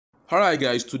Alright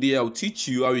guys, today I'll teach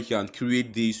you how you can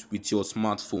create this with your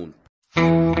smartphone.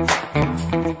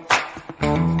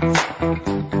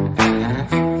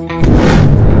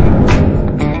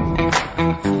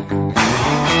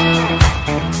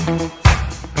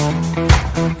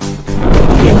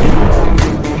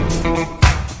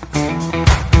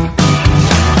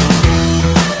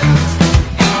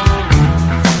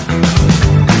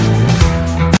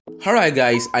 Alright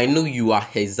guys, I know you are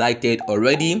excited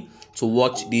already to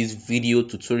watch this video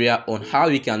tutorial on how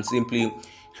you can simply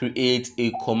create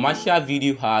a commercial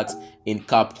video art in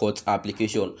Capcut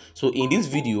application. So in this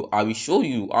video, I will show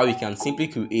you how you can simply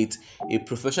create a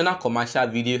professional commercial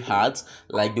video art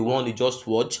like the one you just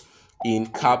watched in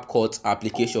Capcut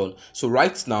application. So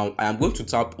right now I am going to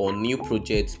tap on new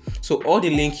project. So all the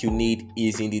link you need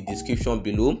is in the description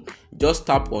below. Just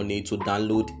tap on it to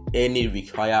download any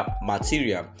required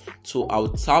material. So I'll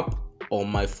tap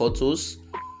on my photos.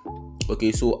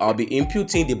 Okay, so I'll be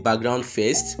inputting the background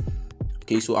first.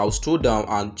 Okay, so I'll scroll down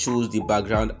and choose the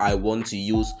background I want to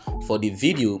use for the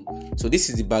video. So this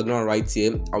is the background right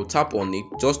here. I'll tap on it,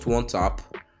 just one tap.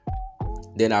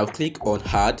 Then I'll click on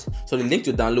add. So the link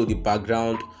to download the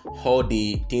background, all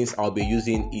the things I'll be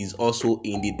using is also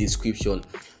in the description.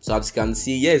 So as you can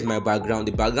see, here is my background.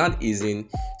 The background is in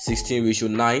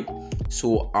 16:9.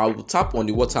 So I'll tap on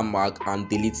the watermark and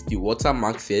delete the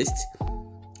watermark first.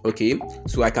 Okay,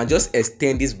 so I can just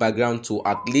extend this background to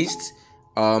at least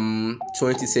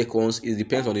 20 seconds. It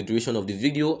depends on the duration of the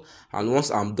video, and once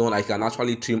I'm done I can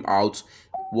actually trim out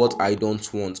what I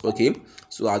don't want. Okay,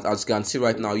 so as you can see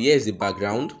right now, here is the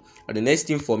background, and the next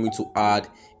thing for me to add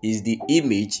is the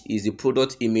image, is the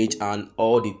product image and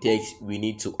all the text we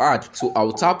need to add. So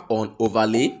I'll tap on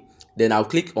overlay, then I'll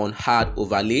click on add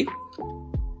overlay.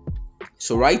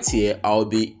 So right here I'll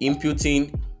be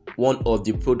inputting one of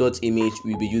the product image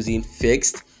we'll be using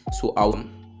first. So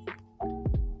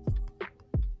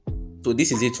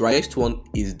this is it. Next one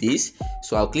is this.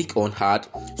 So I'll click on add.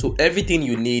 So everything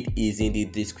you need is in the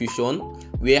description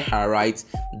where I write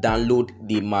download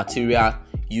the material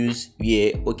use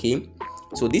here. Okay,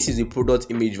 so this is the product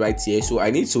image right here. So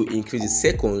I need to increase the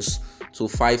seconds to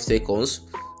 5 seconds,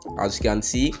 as you can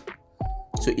see.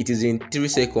 So it is in 3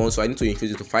 seconds, so I need to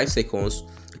increase it to 5 seconds.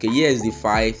 Okay, here is the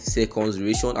 5 seconds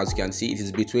duration. As you can see, it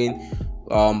is between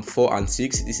 4 and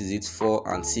 6. This is it,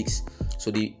 4 and 6.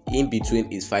 So the in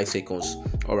between is 5 seconds.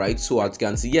 All right, so as you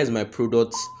can see, here's my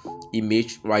product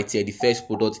image right here, the first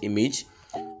product image.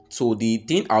 So the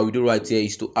thing I will do right here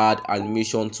is to add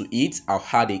animation to it. I'll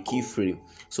add a keyframe.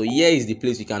 So here is the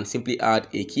place you can simply add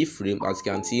a keyframe. As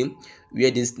you can see,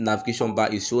 where this navigation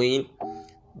bar is showing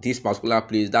this particular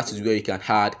place, that is where you can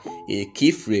add a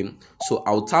keyframe. So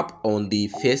I'll tap on the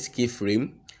first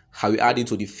keyframe. I will add it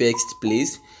to the first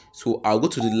place. So I'll go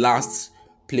to the last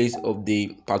place of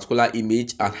the particular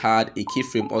image and add a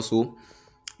keyframe also.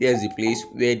 Here's the place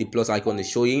where the plus icon is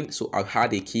showing, so I'll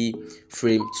add a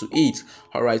keyframe to it.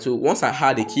 All right, so once I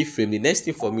add a keyframe, the next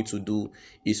thing for me to do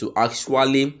is to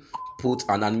actually put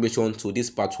an animation to this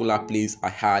particular place I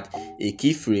had a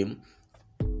keyframe.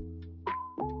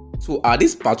 So at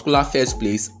this particular first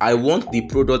place, I want the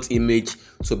product image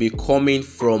to be coming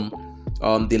from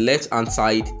the left hand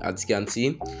side, as you can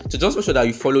see. So just make sure that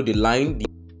you follow the line.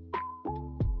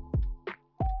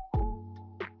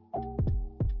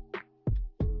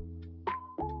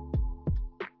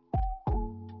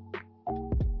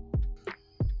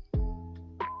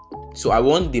 So I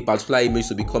want the particular image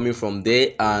to be coming from there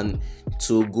and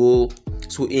to go.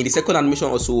 So in the second animation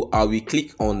also, I will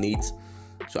click on it.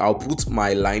 So I'll put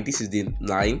my line. This is the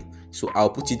line. So I'll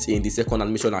put it in the second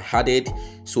animation I added.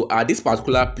 So at this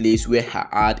particular place where I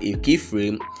add a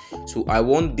keyframe, so I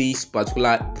want this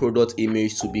particular product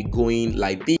image to be going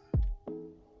like this.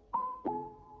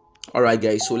 Alright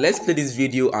guys, so let's play this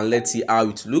video and let's see how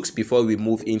it looks before we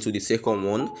move into the second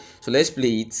one. So let's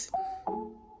play it.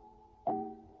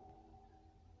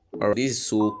 Alright, this is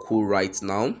so cool right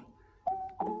now.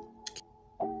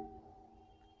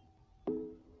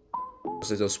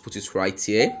 So let's just put it right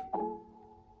here.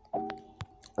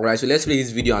 Alright, so let's play this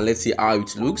video and let's see how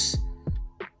it looks.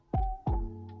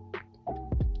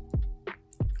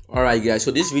 Alright guys, so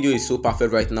this video is so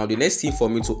perfect right now. The next thing for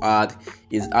me to add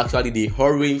is actually the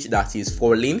orange that is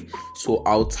falling. So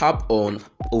I'll tap on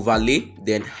overlay,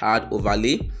 then add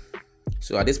overlay.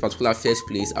 So at this particular first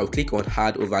place, I'll click on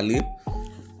add overlay.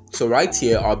 So right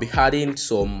here I'll be adding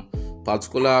some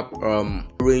particular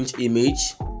orange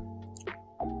image.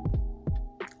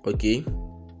 Okay,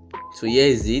 so here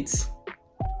is it.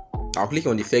 I'll click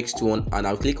on the first one and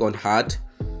I'll click on add.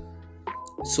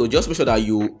 So just make sure that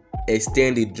you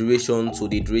extend the duration to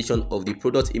the duration of the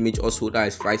product image also, that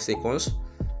is 5 seconds.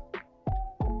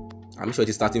 I'm sure it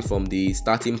is starting from the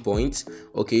starting point.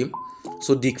 Okay,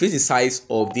 so decrease the size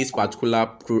of this particular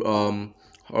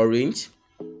orange.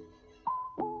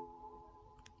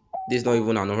 This is not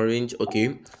even an orange.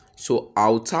 Okay, so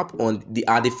I'll tap on the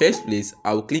at the first place.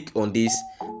 I'll click on this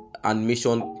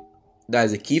animation, that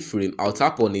is a keyframe. I'll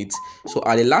tap on it. So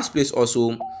at the last place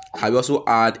also, I will also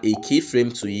add a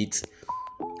keyframe to it.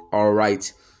 All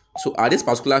right, so at this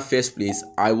particular first place,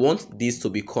 I want this to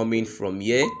be coming from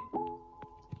here.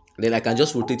 Then I can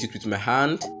just rotate it with my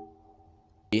hand.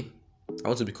 Okay, I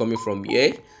want to be coming from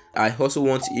here. I also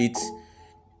want it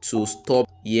to stop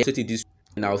here. Rotate this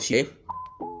now here.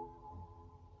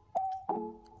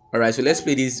 All right, so let's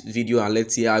play this video and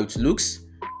let's see how it looks.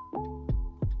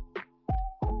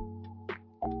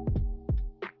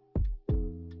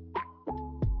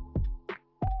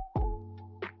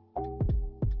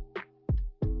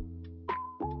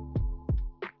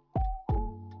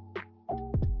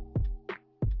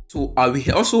 So I will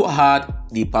also add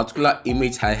the particular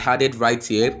image I added right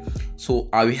here. So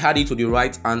I will add it to the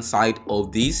right hand side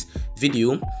of this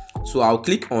video. So I'll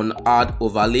click on add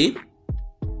overlay.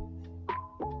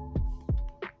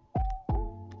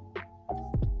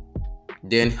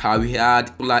 Then I will add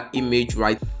particular image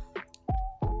right.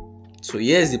 So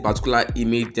here's the particular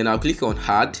image. Then I'll click on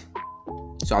add.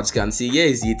 So as you can see, here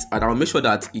is it, and I'll make sure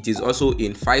that it is also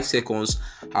in 5 seconds.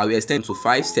 I will extend to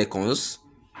 5 seconds.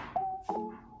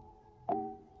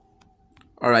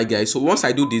 Alright guys, so once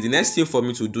I do this, the next thing for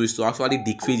me to do is to actually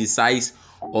decrease the size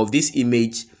of this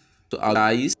image to our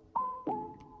size.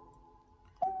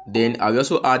 Then I will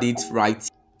also add it right.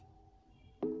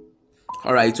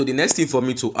 Alright, so the next thing for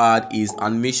me to add is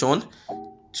animation.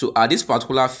 So at this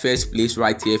particular first place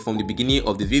right here from the beginning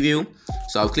of the video,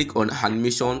 so I'll click on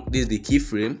animation. This is the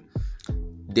keyframe.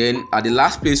 Then at the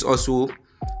last place also,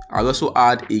 I'll also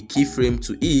add a keyframe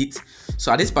to it.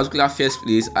 So at this particular first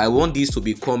place, I want this to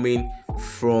be coming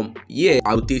from here.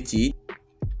 I'll rotate it.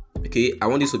 Okay, I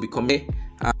want this to be coming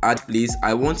at place.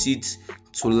 I want it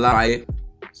to lie.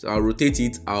 So I'll rotate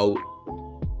it out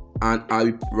and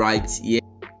I'll right here.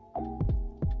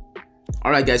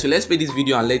 Alright guys, so let's play this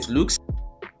video and let's look.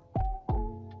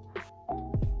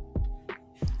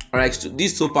 Alright, so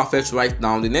this is so perfect right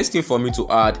now. The next thing for me to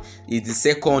add is the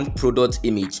second product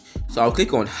image. So I'll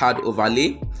click on add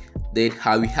overlay. Then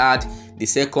I will add the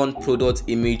second product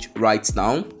image right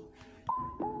now.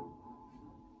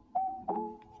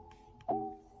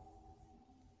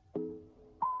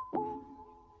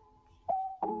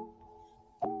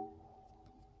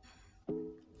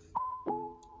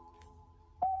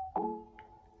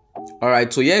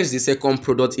 Alright, so here is the second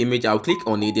product image. I'll click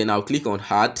on it, then I'll click on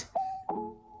add.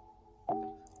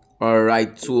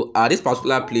 Alright, so at this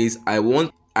particular place, I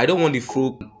don't want the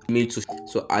full image to,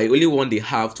 so I only want the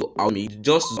half to out me,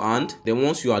 just and then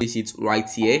once you add it right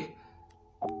here.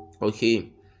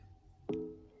 Okay.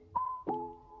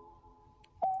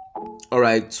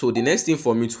 Alright, so the next thing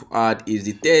for me to add is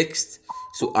the text.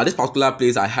 So at this particular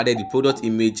place, I added the product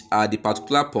image at the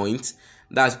particular point.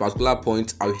 That's particular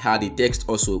point, I will add the text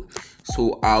also.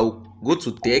 So I'll go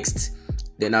to text,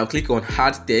 then I'll click on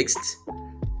add text.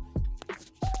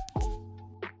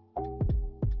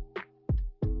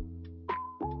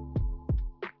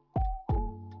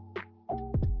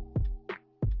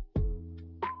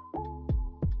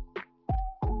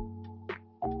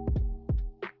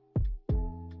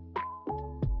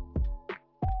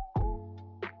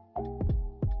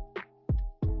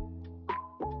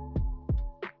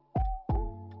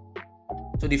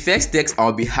 So the first text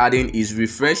I'll be adding is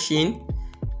refreshing.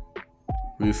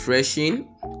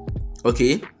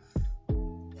 Okay.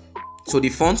 So the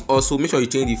font also, make sure you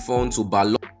change the font to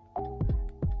Balor.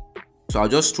 So I'll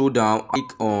just scroll down,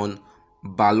 click on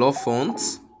Balor font.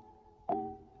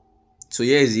 So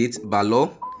here is it,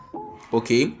 Balor.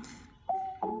 Okay.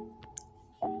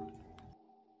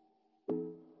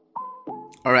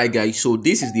 Alright guys, so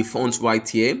this is the font right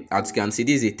here. As you can see,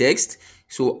 this is the text.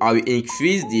 So I will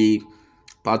increase the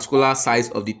particular size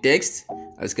of the text.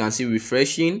 As you can see,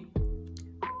 refreshing.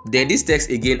 Then this text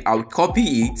again, I'll copy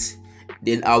it,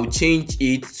 then I'll change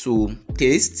it to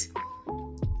taste.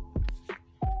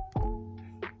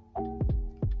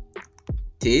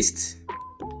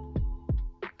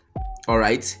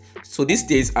 Alright, so this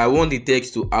text, I want the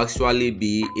text to actually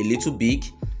be a little big,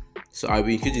 so I will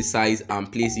increase the size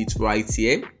and place it right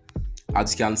here.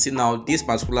 As you can see now, this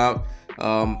particular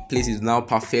place is now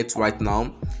perfect right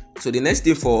now. So the next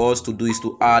thing for us to do is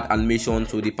to add animation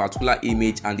to the particular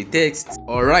image and the text.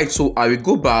 Alright, so I will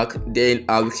go back, then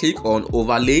I will click on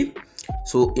overlay.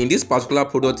 So in this particular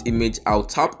product image, I'll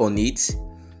tap on it.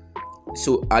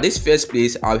 So at this first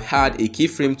place, I'll add a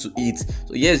keyframe to it.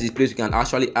 So here's the place you can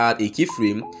actually add a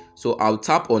keyframe. So I'll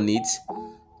tap on it.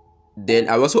 Then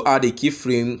I'll also add a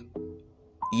keyframe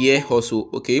here also.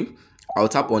 Okay, I'll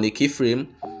tap on the keyframe.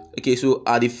 Okay, so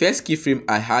at the first keyframe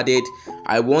I added,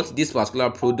 I want this particular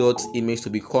product image to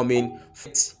be coming.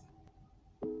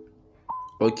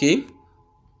 Okay,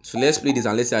 so let's play this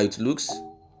and let's see how it looks.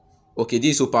 Okay,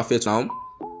 this is so perfect now.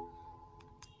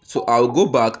 So I'll go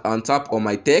back and tap on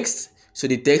my text. So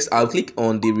the text, I'll click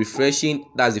on the refreshing,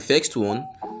 that's the first one.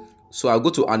 So I'll go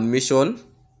to animation.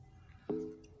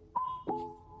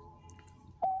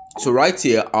 So right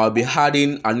here, I'll be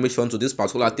adding animation to this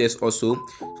particular text also.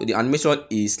 So the animation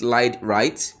is slide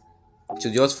right.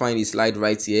 So just find the slide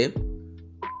right here.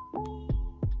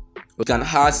 You can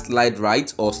add slide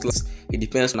right or slide, it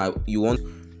depends on how you want.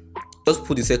 Just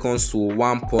put the seconds to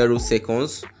 1.0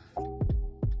 seconds.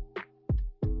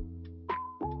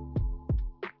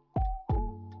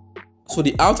 So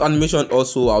the out animation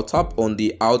also, I'll tap on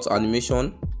the out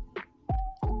animation.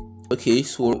 Okay,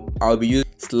 so I'll be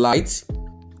using slides.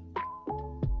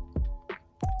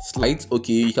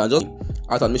 Okay, you can just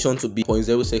out animation to be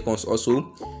 0.0 seconds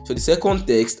also. So the second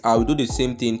text, I will do the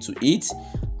same thing to it.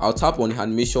 I'll tap on the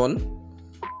animation.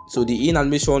 So the in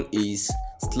animation is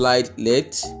slide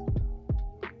left.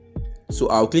 So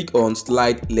I'll click on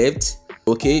slide left.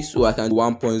 Okay, so I can do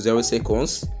 1.0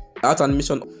 seconds. Out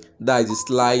animation, that is the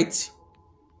slide.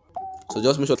 So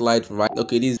just make sure slide right.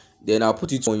 Okay, this, then I'll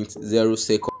put it 0.0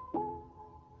 seconds.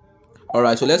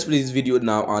 Alright, so let's play this video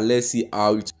now and let's see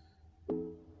how it.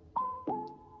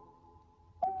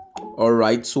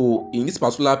 Alright, so in this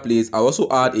particular place, I also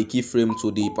add a keyframe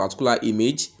to the particular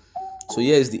image. So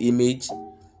here is the image.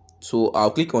 So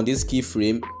I'll click on this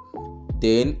keyframe.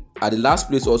 Then at the last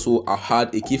place also, I'll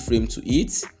add a keyframe to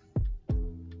it.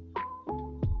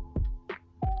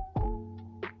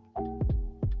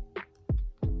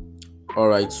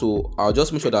 Alright, so I'll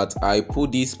just make sure that I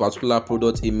put this particular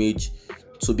product image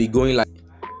to be going like,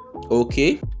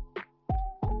 okay.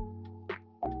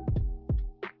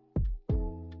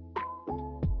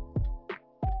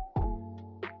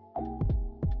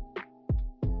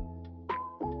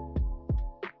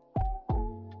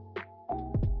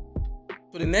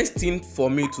 So the next thing for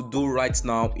me to do right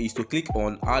now is to click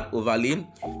on add overlay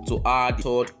to add the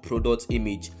third product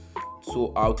image.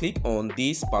 So I'll click on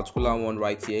this particular one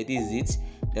right here. This is it.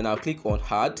 Then I'll click on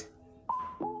add.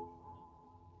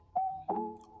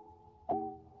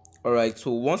 Alright,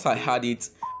 so once I add it,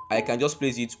 I can just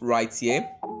place it right here.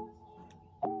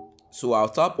 So I'll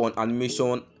tap on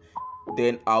animation,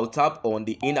 then I'll tap on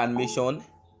the in animation.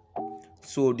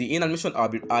 So the in animation I'll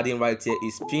be adding right here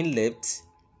is spin left.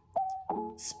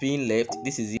 Spin left,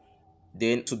 this is it.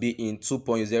 Then to be in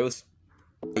 2.0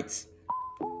 right.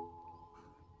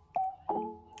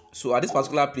 So at this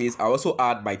particular place, I also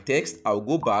add my text. I'll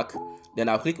go back, then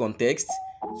I'll click on text.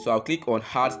 So I'll click on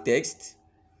add text.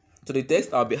 So the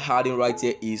text I'll be adding right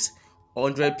here is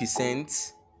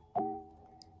 100%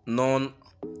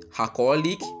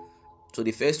 non-alcoholic. So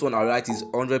the first one I'll write is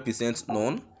 100%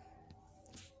 non.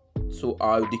 So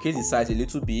I'll decrease the size a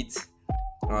little bit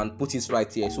and put it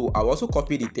right here. So I'll also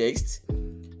copy the text.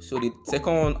 So the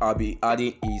second one I'll be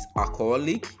adding is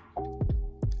alcoholic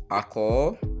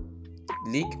or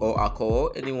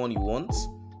alcohol, anyone you want.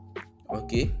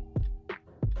 Okay.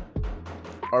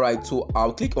 Alright, so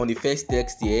I'll click on the first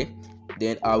text here,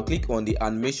 then I'll click on the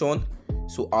animation.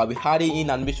 So I'll be adding in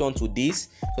animation to this.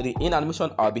 So the in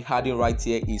animation I'll be adding right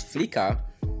here is flicker.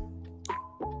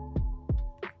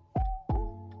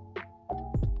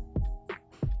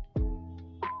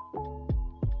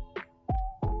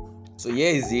 So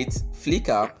here is it,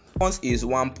 flicker. Once is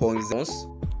 1.0.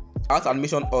 Art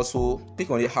animation also, click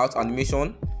on the art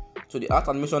animation. So the art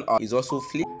animation is also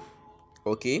flick.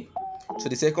 Okay, so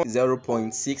the second is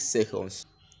 0.6 seconds.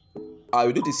 I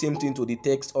will do the same thing to the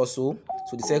text also.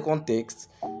 So the second text,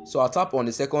 so I'll tap on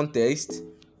the second text,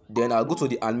 then I'll go to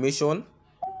the animation.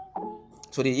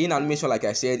 So the in animation, like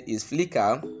I said, is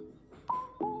flicker.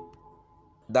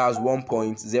 That's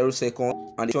 1.0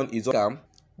 seconds, and the is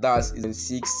that's in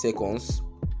 6 seconds.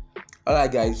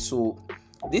 Alright guys, so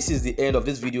this is the end of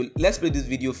this video. Let's play this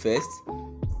video first.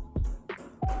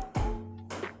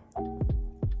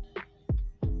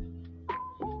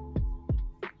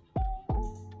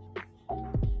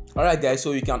 Alright guys,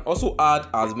 so you can also add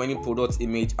as many product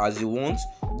image as you want.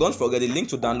 Don't forget the link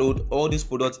to download all these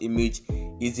product image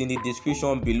is in the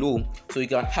description below, so you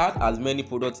can add as many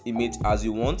product image as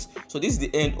you want. So this is the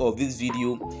end of this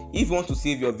video. If you want to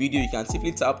save your video, you can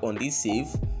simply tap on this save,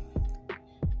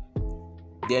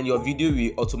 then your video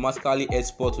will automatically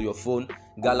export to your phone.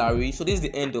 gallery. So this is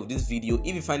the end of this video.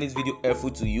 If you find this video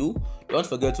helpful to you, don't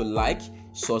forget to like,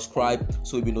 subscribe,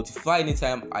 so you'll be notified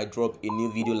anytime I drop a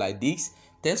new video like this.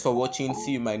 Thanks for watching.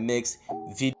 See you in my next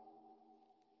video.